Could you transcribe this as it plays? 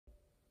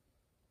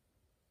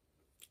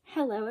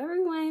Hello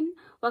everyone,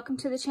 welcome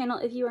to the channel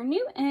if you are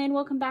new, and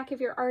welcome back if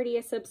you're already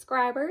a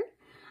subscriber.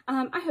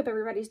 I hope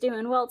everybody's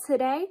doing well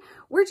today.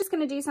 We're just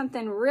going to do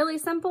something really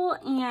simple,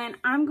 and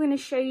I'm going to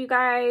show you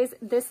guys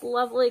this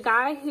lovely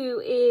guy who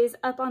is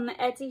up on the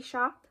Etsy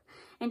shop,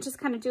 and just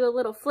kind of do a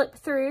little flip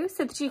through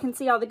so that you can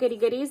see all the goody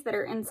goodies that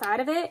are inside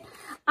of it.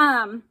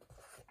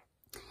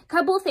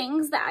 Couple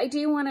things that I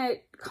do want to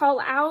call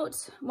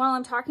out while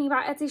I'm talking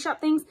about Etsy shop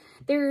things.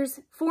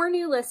 There's 4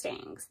 new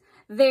listings.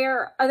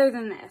 Other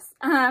than this,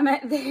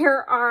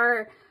 there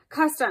are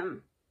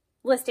custom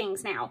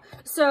listings now.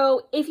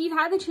 So if you've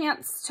had the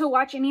chance to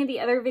watch any of the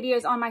other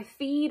videos on my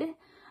feed,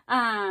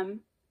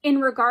 in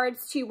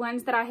regards to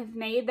ones that I have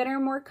made that are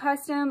more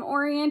custom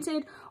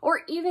oriented,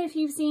 or even if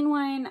you've seen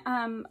one,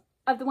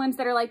 of the ones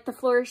that are like the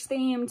flourish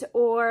themed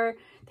or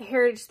the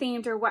heritage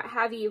themed or what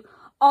have you,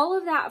 all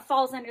of that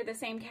falls under the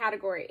same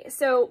category.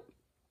 So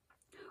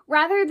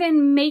rather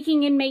than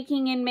making,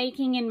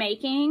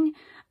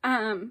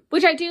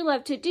 which I do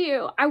love to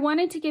do, I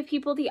wanted to give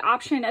people the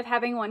option of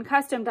having one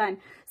custom done.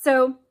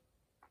 So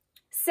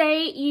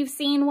say you've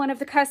seen one of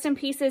the custom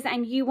pieces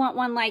and you want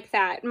one like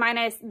that,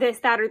 minus this,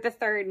 that, or the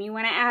third, and you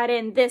want to add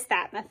in this,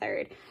 that, and the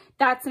third.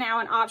 That's now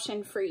an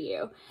option for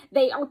you.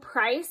 They are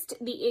priced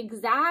the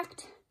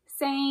exact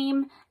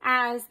same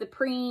as the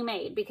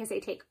pre-made because they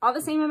take all the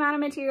same amount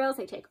of materials,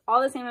 they take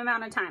all the same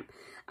amount of time.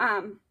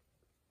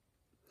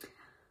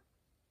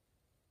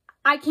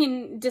 I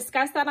can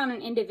discuss that on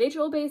an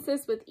individual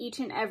basis with each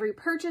and every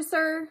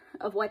purchaser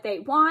of what they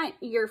want.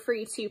 You're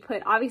free to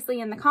put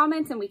obviously in the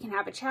comments and we can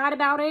have a chat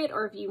about it.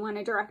 Or if you want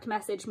to direct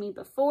message me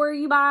before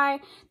you buy,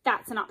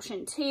 that's an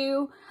option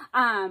too.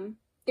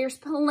 There's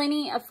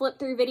plenty of flip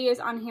through videos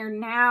on here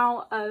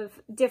now of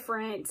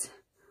different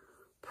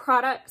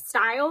product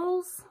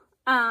styles.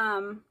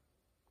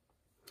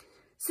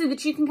 So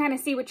that you can kind of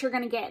see what you're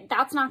going to get.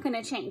 That's not going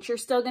to change. You're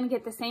still going to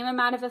get the same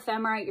amount of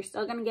ephemera. You're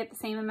still going to get the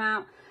same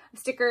amount of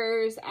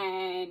stickers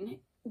and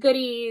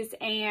goodies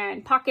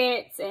and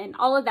pockets, and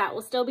all of that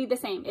will still be the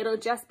same. It'll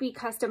just be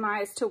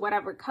customized to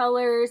whatever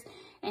colors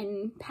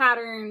and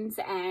patterns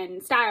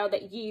and style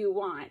that you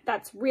want.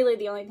 That's really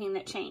the only thing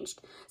that changed.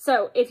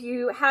 So if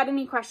you had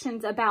any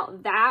questions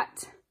about that,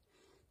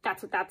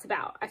 that's what that's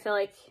about. I feel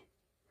like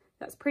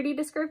that's pretty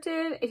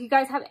descriptive. If you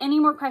guys have any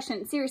more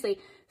questions, seriously,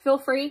 feel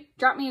free,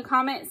 drop me a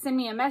comment, send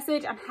me a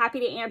message. I'm happy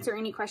to answer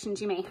any questions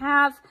you may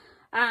have.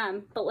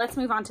 But let's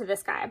move on to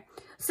this guy.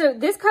 So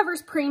this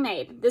cover's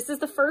pre-made. This is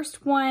the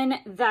first one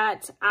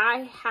that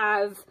I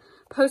have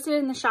posted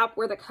in the shop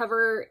where the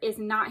cover is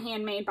not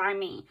handmade by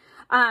me.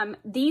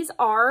 These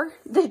are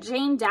the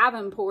Jane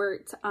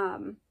Davenport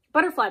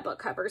butterfly book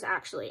covers,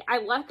 actually. I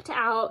lucked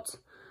out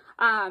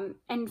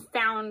and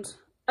found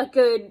a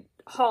good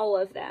haul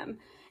of them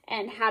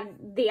and had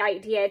the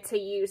idea to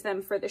use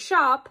them for the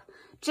shop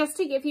just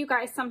to give you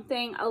guys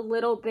something a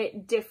little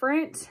bit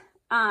different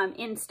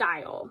in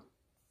style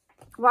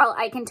while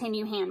I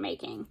continue hand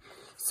making.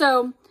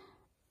 So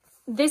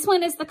this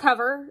one is the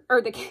cover,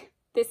 or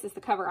this is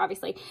the cover,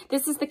 obviously.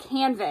 This is the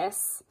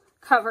canvas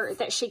cover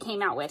that she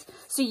came out with.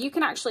 So you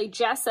can actually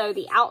gesso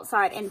the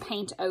outside and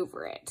paint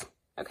over it,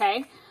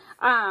 okay?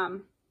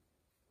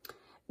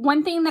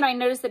 One thing that I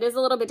noticed that is a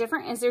little bit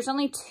different is there's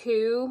only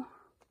 2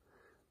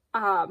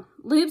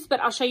 loops,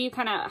 but I'll show you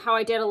kind of how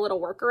I did a little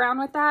workaround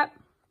with that.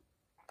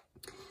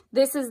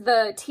 This is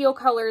the teal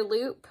color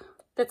loop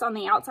that's on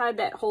the outside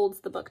that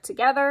holds the book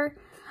together.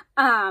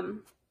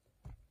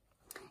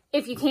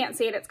 If you can't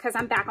see it, it's because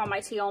I'm back on my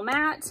teal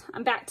mat.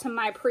 I'm back to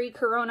my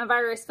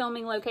pre-coronavirus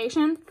filming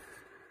location.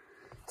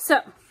 So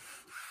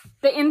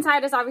the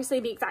inside is obviously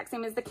the exact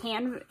same as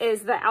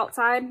the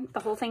outside.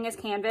 The whole thing is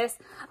canvas.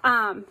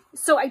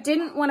 So I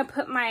didn't want to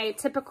put my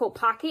typical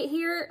pocket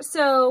here.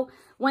 So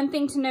one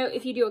thing to note,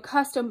 if you do a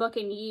custom book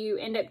and you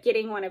end up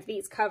getting one of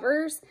these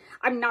covers,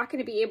 I'm not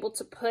going to be able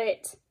to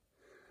put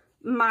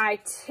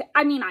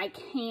I mean, I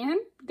can.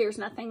 There's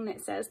nothing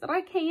that says that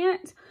I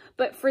can't.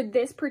 But for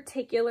this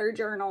particular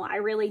journal, I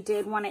really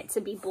did want it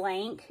to be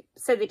blank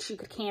so that you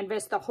could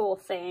canvas the whole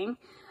thing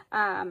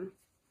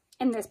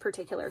in this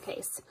particular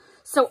case.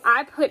 So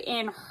I put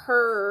in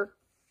her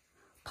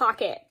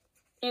pocket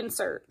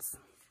inserts.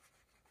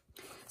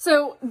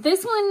 So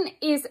this one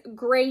is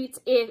great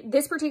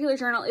this particular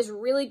journal is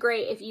really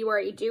great if you are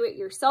a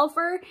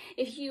do-it-yourselfer,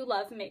 if you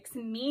love mixed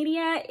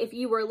media, if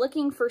you were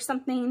looking for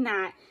something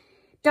that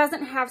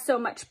doesn't have so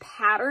much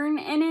pattern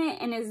in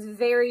it and is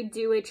very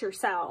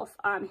do-it-yourself,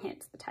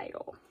 hence the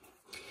title.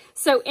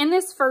 So in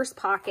this first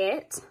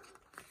pocket,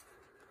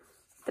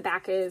 the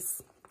back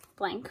is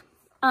blank.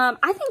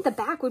 I think the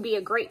back would be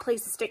a great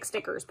place to stick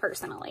stickers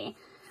personally,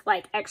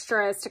 like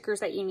extra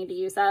stickers that you need to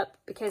use up,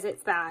 because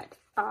it's that,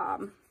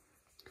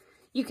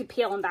 you could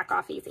peel them back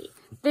off easy.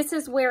 This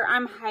is where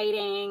I'm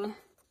hiding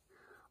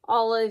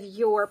all of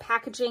your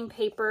packaging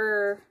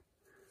paper,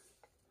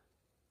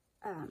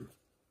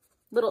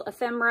 little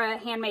ephemera,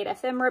 handmade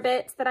ephemera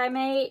bits that I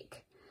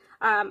make.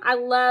 I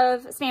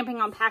love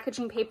stamping on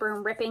packaging paper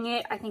and ripping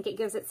it. I think it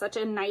gives it such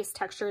a nice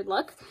textured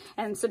look.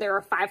 And so there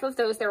are 5 of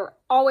those. There are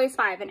always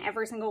 5 in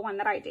every single one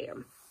that I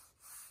do.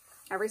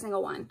 every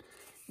single one.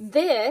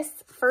 This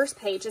first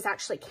page is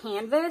actually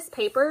canvas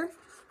paper,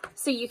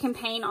 so you can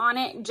paint on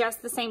it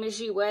just the same as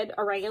you would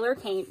a regular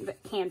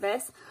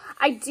canvas.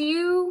 I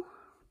do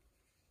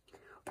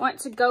want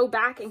to go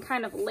back and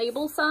kind of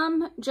label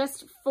some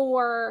just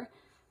for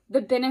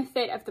the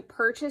benefit of the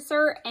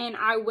purchaser, and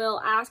I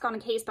will ask on a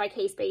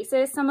case-by-case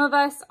basis. Some of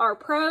us are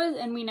pros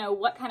and we know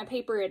what kind of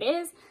paper it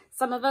is.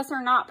 Some of us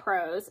are not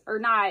pros or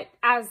not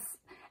as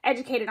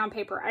educated on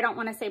paper. I don't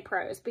want to say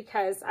pros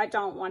because I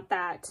don't want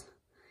that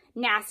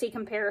nasty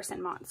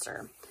comparison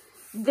monster.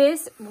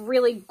 This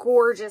really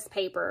gorgeous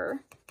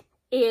paper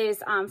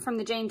is from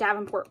the Jane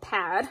Davenport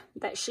pad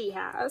that she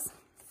has.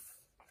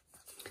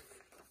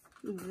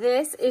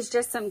 This is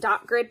just some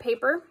dot grid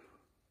paper.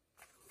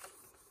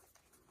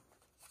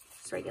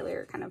 It's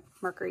regular kind of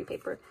mercury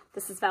paper.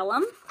 This is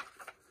vellum.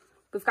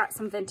 We've got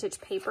some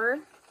vintage paper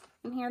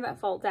in here that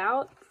folds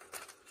out.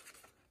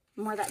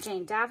 More of that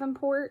Jane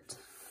Davenport.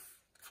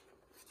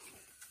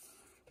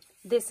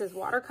 This is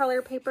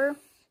watercolor paper.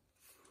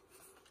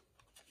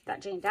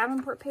 That Jane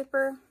Davenport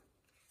paper.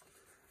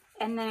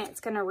 And then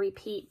it's going to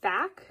repeat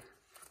back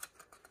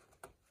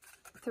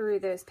through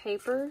those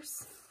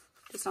papers,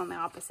 just on the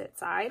opposite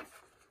side.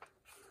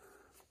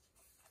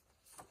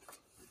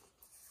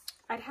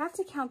 I'd have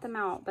to count them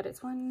out, but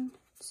it's 1,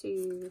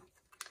 2,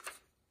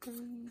 3,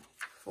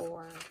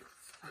 4,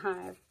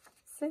 5,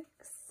 6,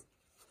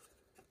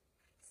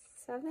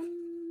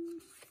 7,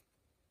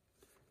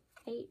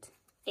 8,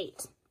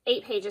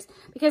 8 pages,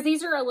 because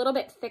these are a little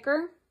bit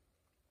thicker.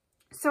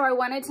 So I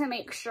wanted to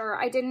make sure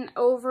I didn't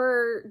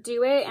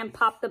overdo it and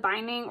pop the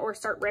binding or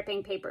start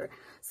ripping paper.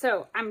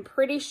 So I'm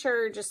pretty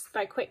sure just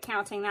by quick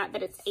counting that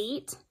it's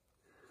 8,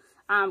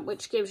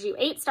 which gives you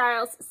 8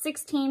 styles,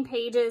 16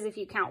 pages if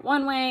you count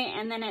one way,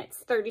 and then it's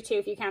 32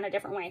 if you count a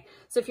different way.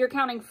 So if you're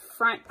counting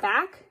front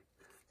back,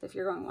 so if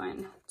you're going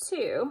 1,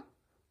 2,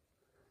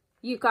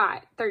 you've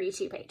got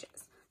 32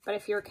 pages. But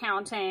if you're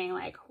counting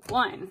like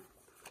 1,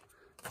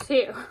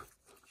 2,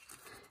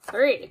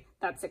 3,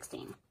 that's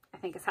 16. I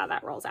think is how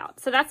that rolls out.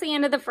 So that's the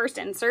end of the first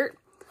insert.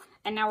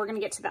 And now we're going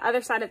to get to the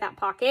other side of that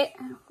pocket,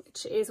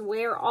 which is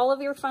where all of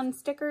your fun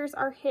stickers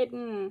are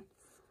hidden.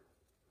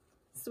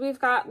 So we've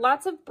got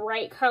lots of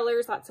bright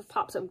colors, lots of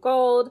pops of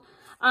gold.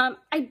 I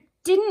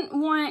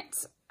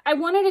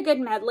wanted a good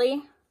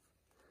medley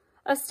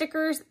of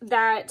stickers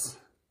that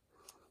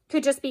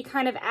could just be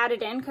kind of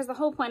added in, because the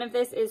whole point of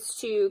this is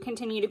to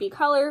continue to be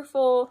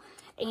colorful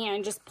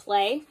and just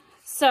play.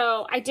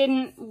 So I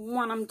didn't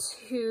want them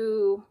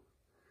to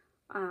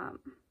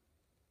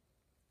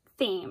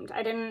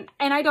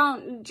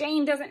themed.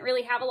 Jane doesn't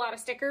really have a lot of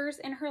stickers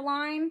in her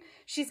line.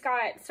 She's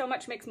got so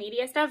much mixed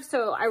media stuff,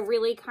 so I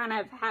really kind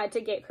of had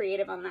to get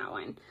creative on that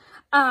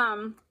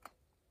one.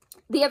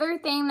 The other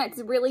thing that's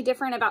really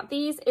different about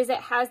these is it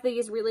has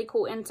these really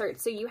cool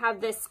inserts. So you have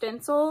this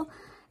stencil.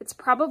 It's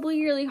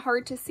probably really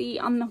hard to see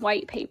on the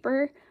white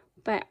paper,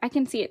 but I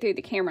can see it through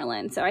the camera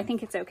lens, so I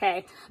think it's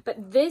okay.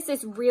 But this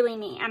is really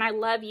neat, and I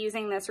love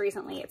using this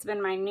recently. It's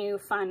been my new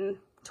fun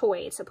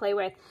toy to play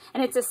with,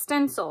 and it's a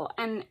stencil,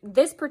 and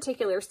this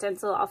particular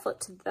stencil, I'll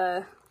flip to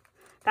the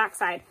back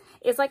side,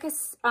 is like a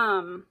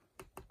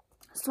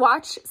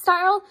swatch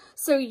style,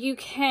 so you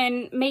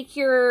can make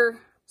your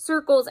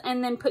circles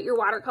and then put your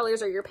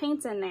watercolors or your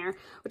paints in there,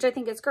 which I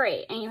think is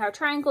great. And you have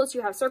triangles,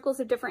 you have circles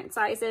of different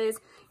sizes,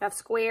 you have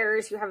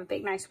squares, you have a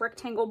big nice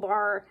rectangle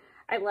bar.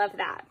 I love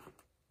that.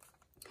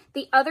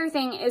 The other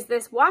thing is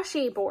this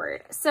washi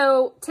board.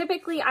 So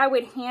typically I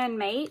would hand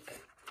make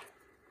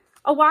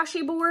a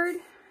washi board,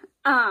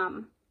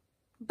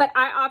 but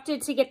I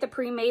opted to get the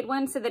pre-made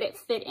one so that it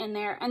fit in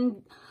there.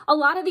 And a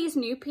lot of these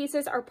new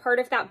pieces are part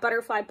of that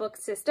butterfly book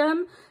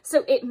system,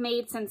 so it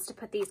made sense to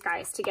put these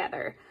guys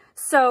together.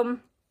 So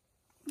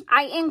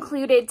I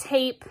included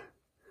tape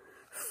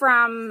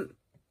from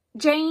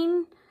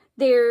Jane.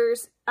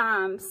 There's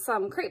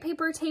some crepe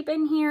paper tape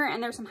in here,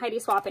 and there's some Heidi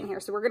Swap in here,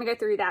 so we're going to go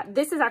through that.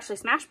 This is actually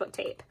Smashbook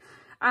tape.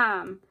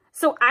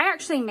 So I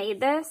actually made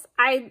this.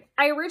 I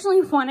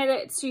originally wanted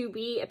it to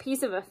be a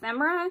piece of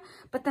ephemera,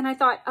 but then I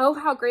thought, oh,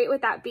 how great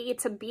would that be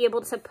to be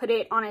able to put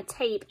it on a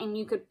tape, and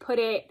you could put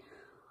it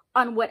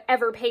on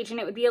whatever page, and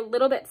it would be a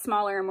little bit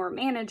smaller and more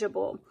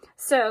manageable.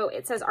 So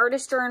it says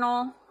Artist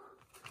Journal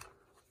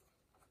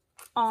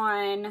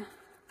on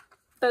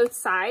both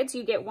sides.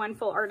 You get one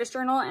full artist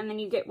journal, and then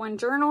you get one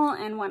journal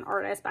and one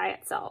artist by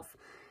itself.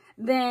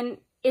 Then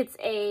it's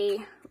a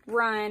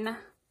run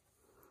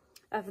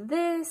of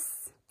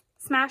this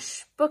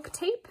Smashbook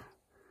tape.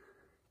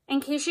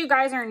 In case you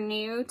guys are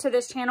new to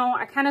this channel,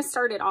 I kind of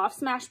started off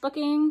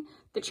Smashbooking.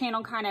 The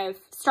channel kind of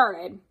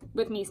started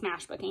with me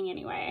Smashbooking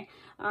anyway,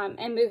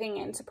 and moving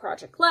into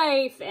Project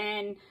Life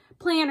and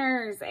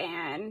planners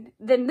and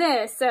then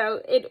this.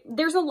 So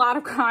there's a lot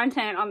of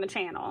content on the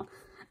channel.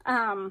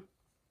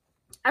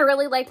 I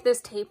really liked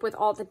this tape with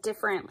all the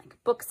different like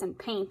books and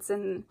paints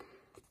and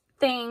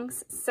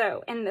things.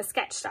 So, and the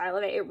sketch style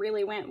of it, it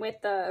really went with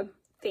the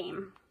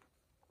theme.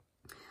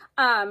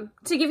 To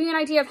give you an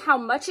idea of how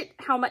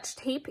much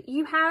tape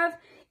you have,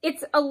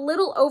 it's a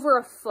little over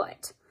a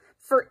foot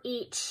for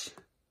each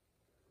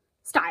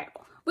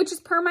style, which is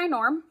per my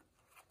norm.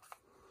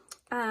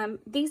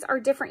 These are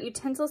different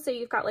utensils. So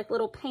you've got like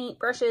little paint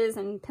brushes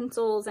and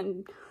pencils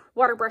and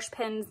water brush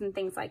pens and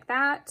things like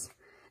that.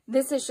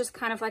 This is just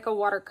kind of like a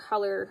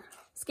watercolor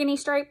skinny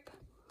stripe.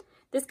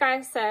 This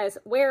guy says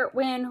where,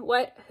 when,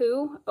 what,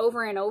 who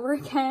over and over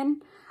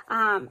again.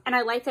 And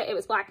I liked that it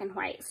was black and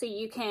white. So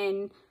you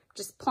can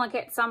just plunk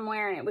it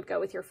somewhere and it would go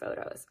with your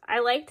photos. I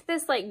liked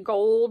this like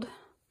gold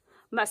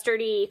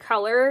mustardy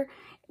color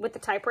with the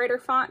typewriter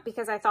font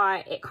because I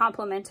thought it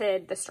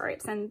complemented the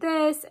stripes in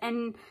this,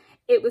 and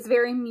it was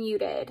very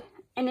muted.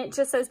 And it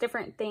just says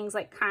different things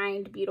like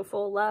kind,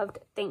 beautiful, loved,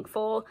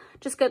 thankful,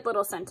 just good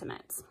little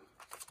sentiments.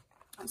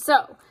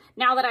 So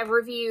now that I've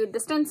reviewed the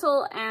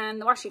stencil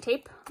and the washi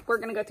tape, we're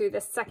going to go through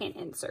the second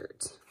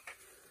insert.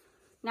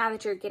 Now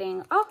that you're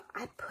getting, oh,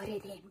 I put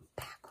it in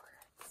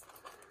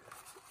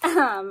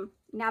backwards.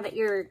 Now that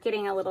you're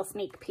getting a little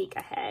sneak peek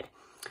ahead.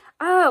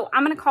 Oh,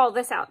 I'm going to call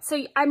this out.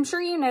 So I'm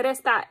sure you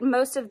noticed that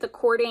most of the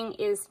cording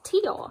is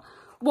teal.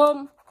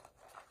 Well,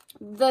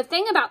 the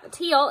thing about the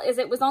teal is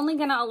it was only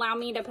going to allow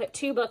me to put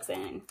 2 books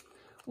in,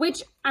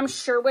 which I'm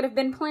sure would have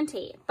been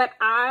plenty. But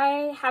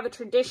I have a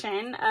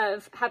tradition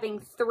of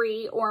having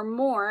 3 or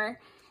more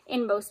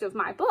in most of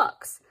my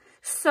books.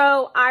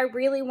 So I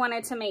really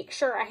wanted to make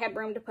sure I had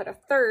room to put a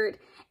 3rd,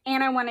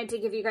 and I wanted to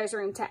give you guys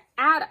room to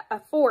add a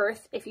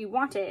 4th if you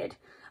wanted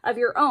of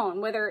your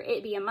own, whether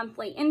it be a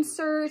monthly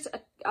insert,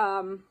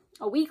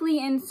 a weekly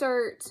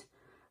insert,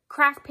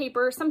 craft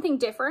paper, something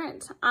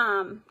different.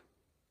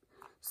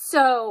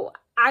 So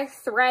I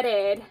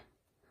threaded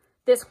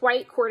this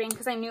white cording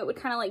because I knew it would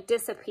kind of like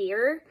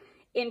disappear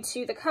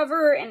into the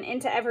cover and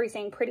into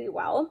everything pretty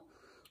well.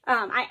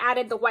 I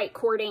added the white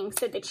cording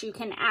so that you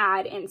can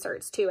add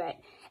inserts to it.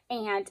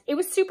 And it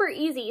was super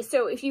easy.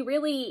 So if you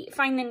really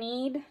find the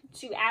need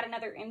to add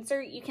another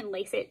insert, you can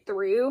lace it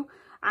through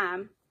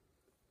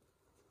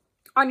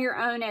on your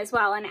own as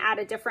well and add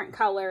a different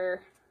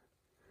color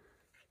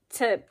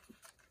to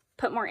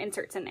put more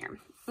inserts in there.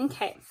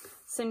 Okay,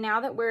 so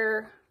now that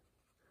we're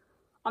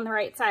on the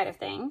right side of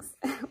things,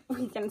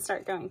 we can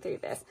start going through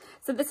this.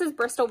 So this is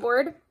Bristol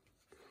board.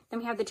 Then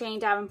we have the Jane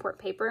Davenport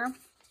paper.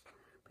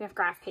 We have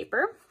graph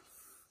paper,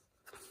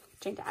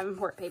 Jane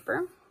Davenport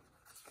paper.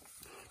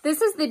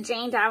 This is the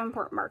Jane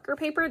Davenport marker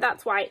paper.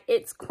 That's why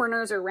its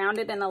corners are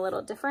rounded and a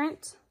little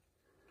different.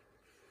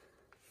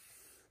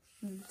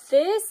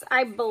 This,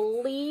 I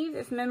believe,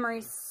 if memory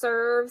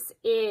serves,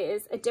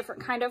 is a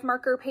different kind of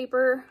marker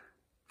paper.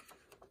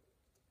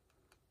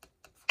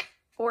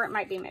 Or it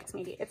might be mixed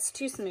media. It's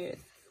too smooth.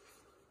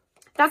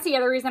 That's the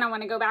other reason I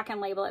want to go back and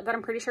label it, but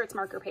I'm pretty sure it's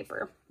marker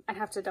paper. I'd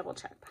have to double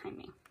check behind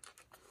me.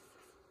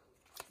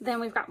 Then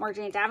we've got more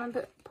Jane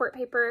Davenport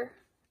paper,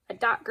 a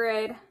dot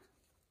grid,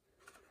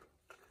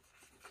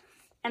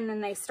 and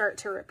then they start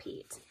to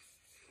repeat.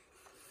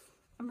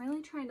 I'm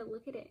really trying to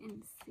look at it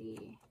and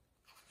see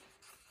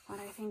what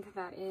I think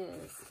that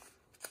is.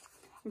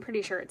 I'm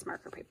pretty sure it's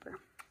marker paper.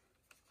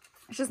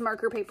 It's just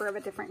marker paper of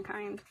a different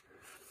kind.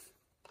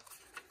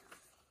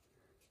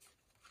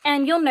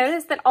 And you'll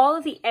notice that all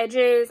of the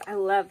edges, I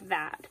love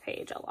that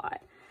page a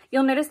lot.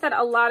 You'll notice that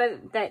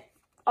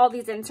all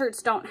these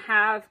inserts don't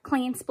have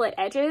clean split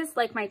edges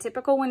like my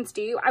typical ones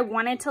do. I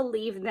wanted to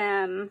leave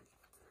them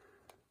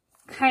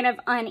kind of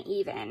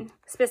uneven,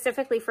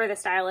 specifically for the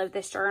style of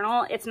this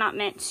journal. It's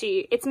meant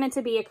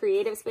to be a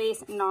creative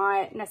space,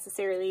 not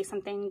necessarily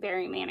something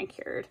very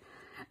manicured.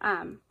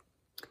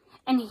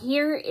 And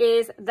here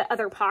is the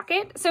other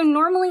pocket. So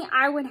normally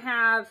I would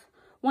have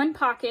one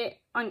pocket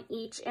on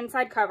each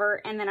inside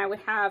cover, and then I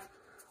would have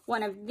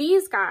one of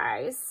these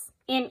guys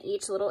in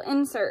each little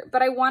insert,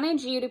 but I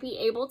wanted you to be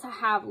able to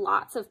have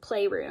lots of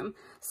playroom.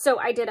 So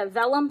I did a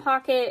vellum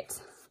pocket,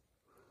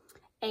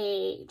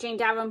 a Jane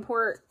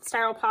Davenport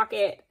style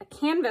pocket, a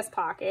canvas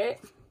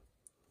pocket,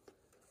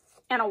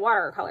 and a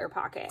watercolor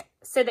pocket,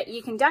 so that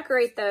you can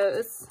decorate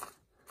those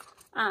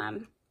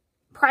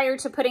prior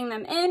to putting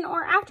them in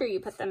or after you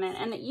put them in,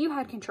 and that you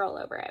had control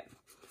over it.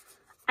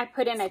 I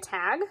put in a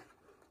tag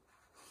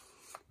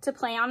to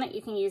play on that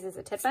you can use as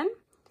a tip-in,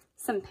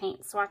 some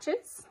paint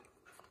swatches,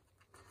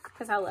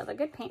 because I love a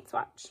good paint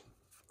swatch,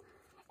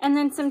 and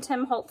then some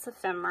Tim Holtz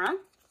ephemera.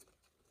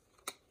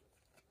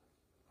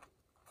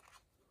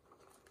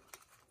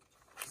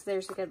 So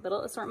there's a good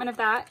little assortment of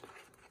that.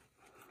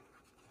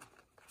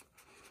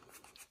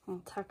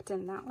 And tucked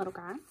in that little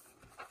guy.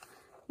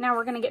 Now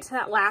we're going to get to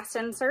that last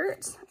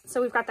insert.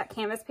 So we've got that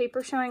canvas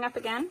paper showing up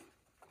again.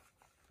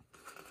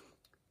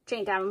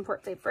 Jane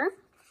Davenport paper.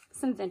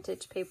 Some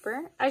vintage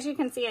paper. As you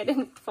can see, I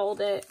didn't fold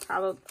it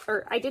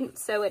or I didn't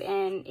sew it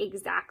in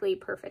exactly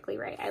perfectly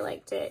right. I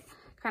liked it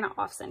kind of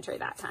off center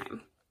that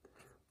time.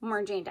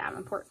 More Jane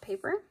Davenport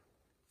paper.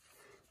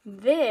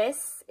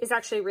 This is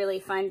actually really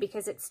fun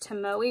because it's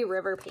Tomoe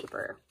River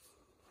paper,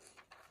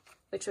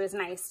 which was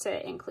nice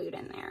to include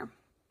in there.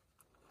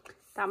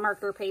 That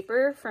marker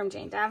paper from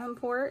Jane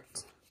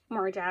Davenport,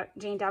 more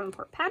Jane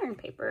Davenport pattern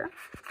paper,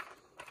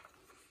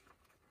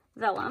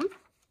 vellum.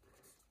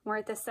 We're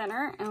at the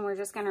center and we're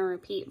just going to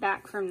repeat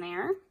back from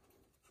there.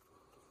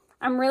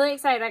 I'm really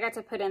excited I got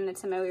to put in the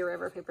Tomoe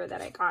River paper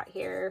that I got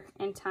here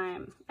in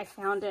time. I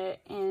found it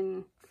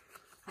in,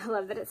 I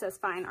love that it says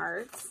Fine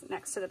Arts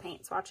next to the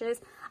paint swatches.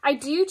 I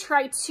do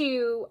try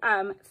to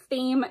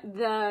theme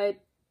the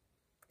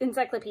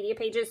encyclopedia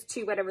pages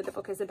to whatever the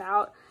book is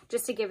about,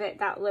 just to give it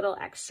that little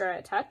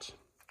extra touch.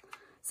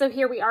 So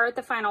here we are at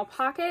the final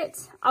pocket.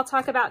 I'll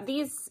talk about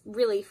these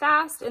really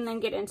fast and then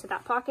get into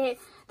that pocket.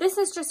 This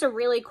is just a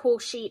really cool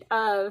sheet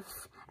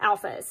of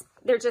alphas.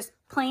 They're just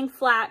plain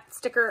flat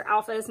sticker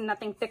alphas,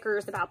 nothing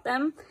thickers about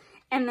them.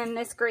 And then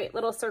this great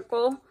little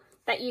circle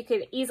that you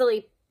could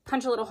easily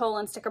punch a little hole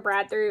and stick a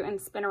brad through and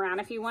spin around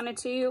if you wanted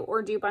to,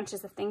 or do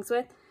bunches of things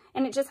with.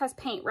 And it just has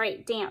paint,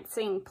 write,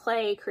 dancing,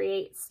 play,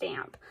 create,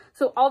 stamp.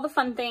 So all the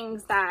fun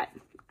things that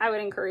I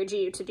would encourage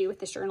you to do with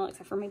this journal,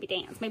 except for maybe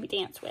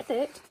dance with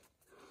it.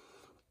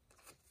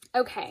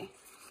 Okay.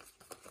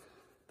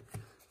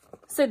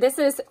 So this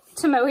is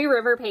Tomoe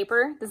River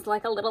paper. This is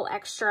like a little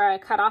extra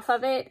cut off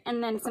of it,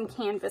 and then some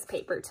canvas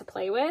paper to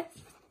play with.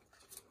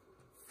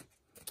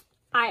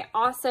 I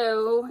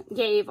also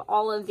gave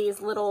all of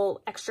these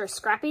little extra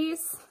scrappies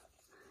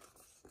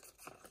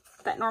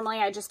that normally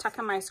I just tuck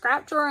in my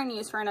scrap drawer and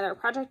use for another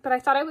project, but I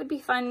thought it would be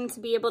fun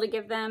to be able to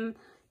give them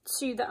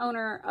to the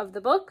owner of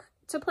the book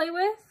to play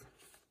with.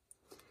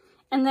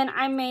 And then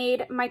I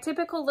made my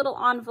typical little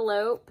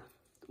envelope,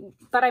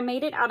 but I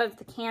made it out of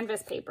the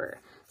canvas paper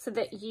so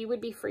that you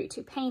would be free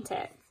to paint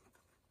it.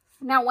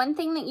 Now, one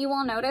thing that you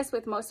will notice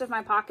with most of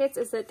my pockets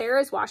is that there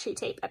is washi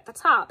tape at the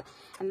top.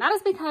 And that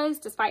is because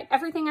despite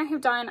everything I have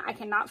done, I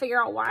cannot figure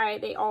out why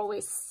they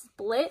always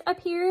split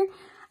up here.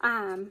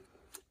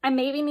 I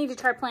maybe need to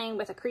try playing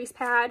with a crease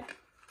pad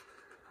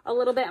a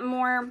little bit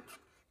more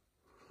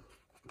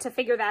to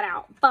figure that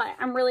out. But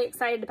I'm really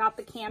excited about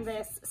the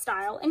canvas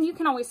style. And you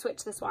can always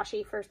switch this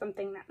washi for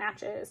something that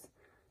matches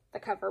the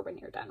cover when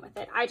you're done with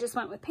it. I just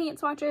went with paint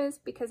swatches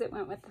because it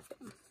went with the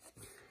theme.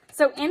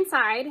 So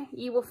inside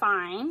you will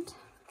find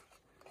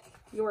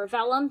your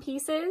vellum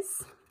pieces.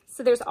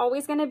 So there's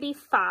always going to be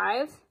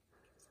 5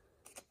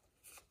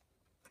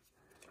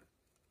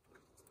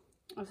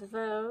 of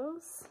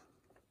those.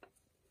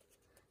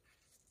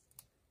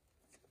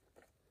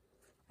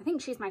 I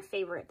think she's my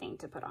favorite thing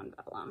to put on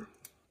vellum.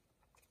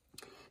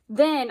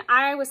 Then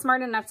I was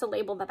smart enough to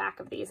label the back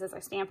of these as I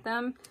stamped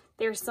them.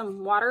 There's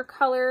some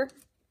watercolor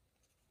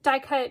die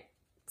cut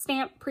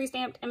stamp,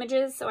 pre-stamped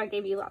images. So I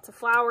gave you lots of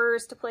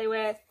flowers to play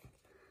with,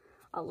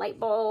 a light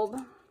bulb.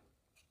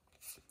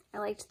 I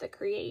liked the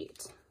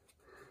create.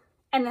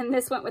 And then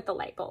this went with the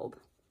light bulb.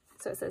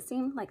 So it says,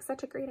 seemed like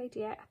such a great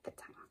idea at the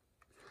time.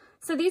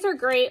 So these are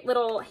great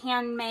little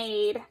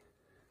handmade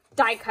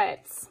die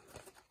cuts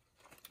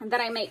that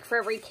I make for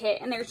every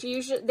kit. And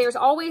there's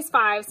always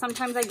 5.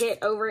 Sometimes I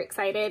get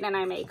overexcited and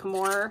I make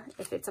more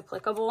if it's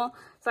applicable.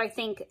 So I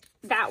think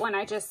that one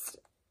I just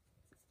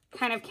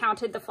kind of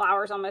counted the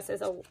flowers almost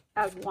as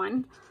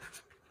one.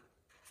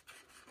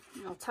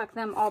 I'll tuck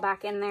them all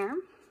back in there.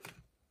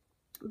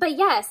 But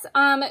yes,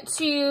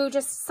 to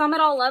just sum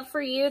it all up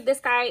for you, this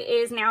guy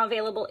is now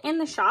available in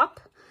the shop.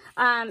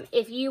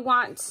 If you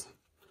want,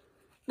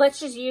 let's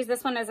just use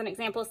this one as an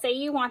example. Say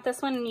you want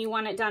this one and you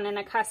want it done in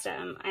a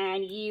custom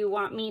and you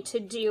want me to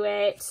do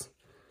it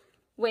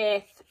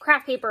with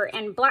craft paper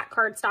and black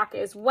cardstock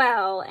as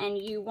well, and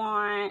you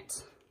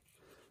want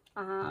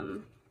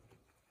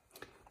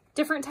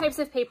different types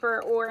of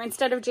paper, or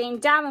instead of Jane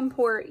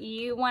Davenport,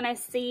 you want to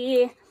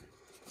see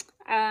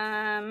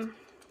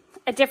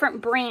a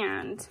different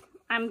brand.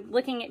 I'm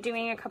looking at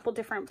doing a couple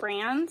different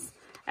brands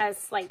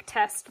as like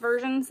test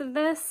versions of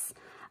this.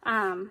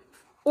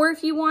 Or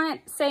if you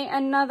want, say,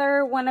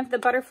 another one of the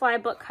butterfly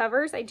book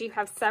covers, I do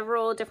have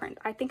several different,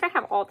 I think I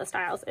have all the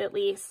styles, at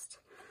least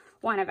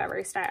one of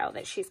every style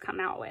that she's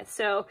come out with.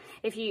 So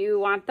if you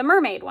want the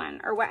mermaid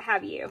one or what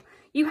have you,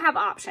 you have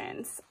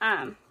options.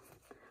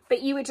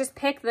 But you would just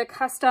pick the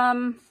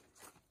custom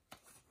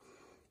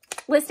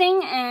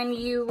listing and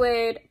you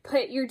would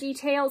put your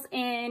details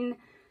in.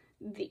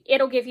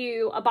 It'll give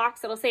you a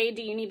box that'll say,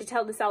 do you need to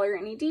tell the seller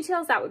any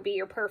details? That would be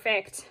your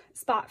perfect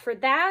spot for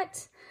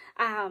that.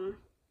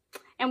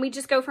 And we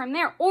just go from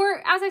there.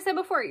 Or as I said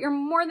before, you're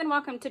more than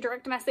welcome to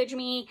direct message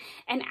me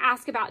and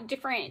ask about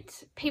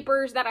different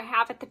papers that I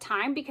have at the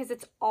time, because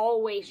it's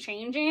always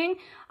changing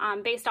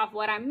based off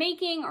what I'm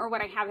making or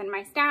what I have in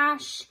my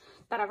stash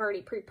that I've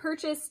already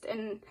pre-purchased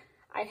and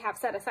I have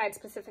set aside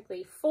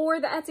specifically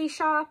for the Etsy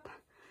shop.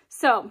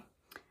 So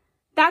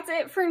that's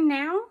it for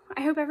now.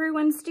 I hope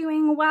everyone's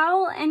doing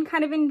well and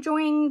kind of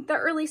enjoying the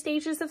early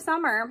stages of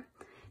summer.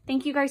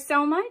 Thank you guys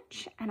so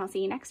much, and I'll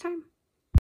see you next time.